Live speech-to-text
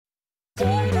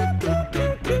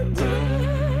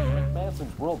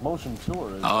World Motion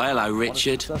Tour is... Oh, hello,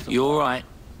 Richard. You all right?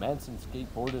 Manson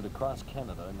skateboarded across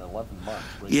Canada in 11 months.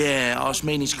 Yeah, I was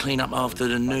meaning to clean up after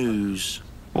the news.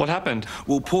 What happened?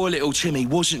 Well, poor little Timmy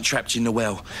wasn't trapped in the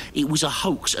well. It was a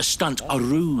hoax, a stunt, a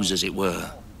ruse, as it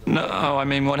were. No, I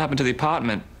mean, what happened to the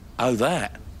apartment? Oh,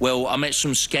 that? Well, I met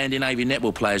some Scandinavian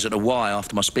netball players at the Y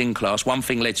after my spin class. One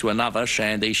thing led to another.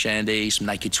 Shandy, some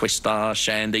naked twister,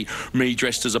 Shandy. Me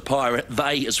dressed as a pirate.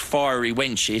 They as fiery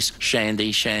wenches.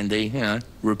 Shandy, you know,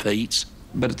 repeats.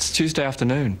 But it's Tuesday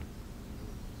afternoon.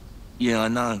 Yeah, I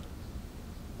know.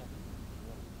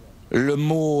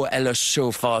 L'amour est le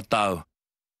sulfado.